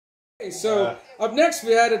So up next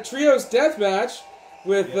we had a trios deathmatch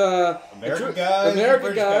with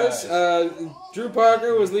American guys. Drew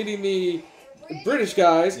Parker was leading the British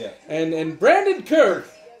guys, and Brandon Kirk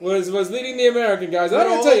was leading the American guys. I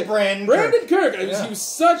gotta tell you, Brandon Kirk, he was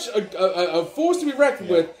such a force to be reckoned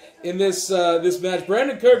with in this match.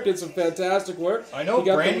 Brandon Kirk did some fantastic work. I know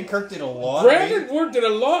Brandon Kirk did a lot. Brandon did a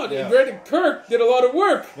lot. Yeah. Brandon Kirk did a lot of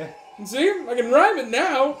work. Yeah. See, I can rhyme it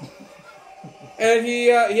now. And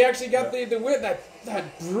he actually got the win. That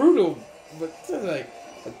brutal,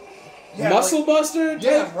 muscle buster.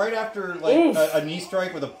 Yeah, right after a knee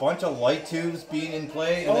strike with a bunch of light tubes being in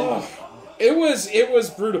play. And it was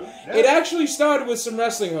brutal. Yeah. It actually started with some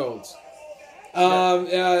wrestling holds.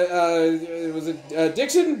 Was it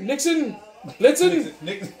Nixon, Blitzen?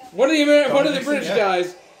 One of the British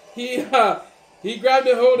guys. He grabbed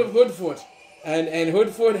a hold of Hoodfoot, and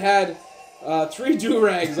Hoodfoot had 3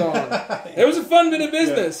 do-rags on. It was a fun bit of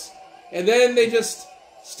business. And then they just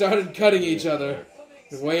started cutting each other,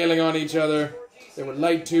 wailing on each other. There were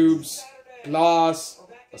light tubes, glass,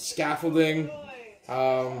 scaffolding,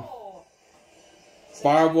 barbed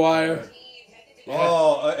wire.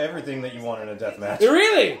 Oh, everything that you want in a death match.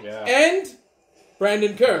 Really? Yeah. And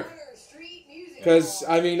Brandon Kirk. Because,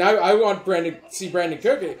 I mean, I want to see Brandon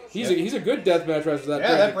Kirk. He's a good deathmatch wrestler.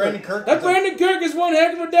 That Brandon Kirk. That Brandon Kirk is one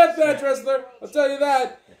heck of a deathmatch wrestler. I'll tell you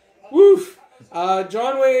that. Woof. Not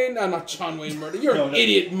John Wayne Murder. You're an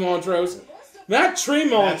idiot, Montrose. Matt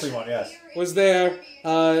Tremont was there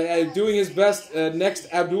doing his best next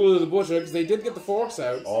Abdullah the Butcher, because they did get the forks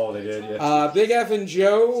out. Oh, they did, yeah. Big F and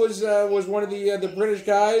Joe was one of the British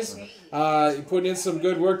guys. He put in some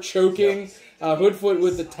good work, choking. Hoodfoot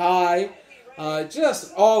with the tie.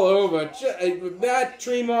 Just all over. Matt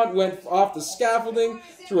Tremont went off the scaffolding,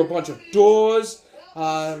 through a bunch of doors.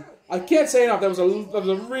 I can't say enough. That was a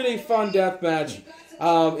really fun death match,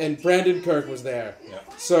 and Brandon Kirk was there. Yeah.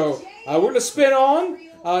 So we're going to spin on.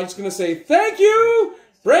 I'm just going to say thank you,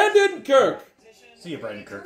 Brandon Kirk. See you, Brandon Kirk.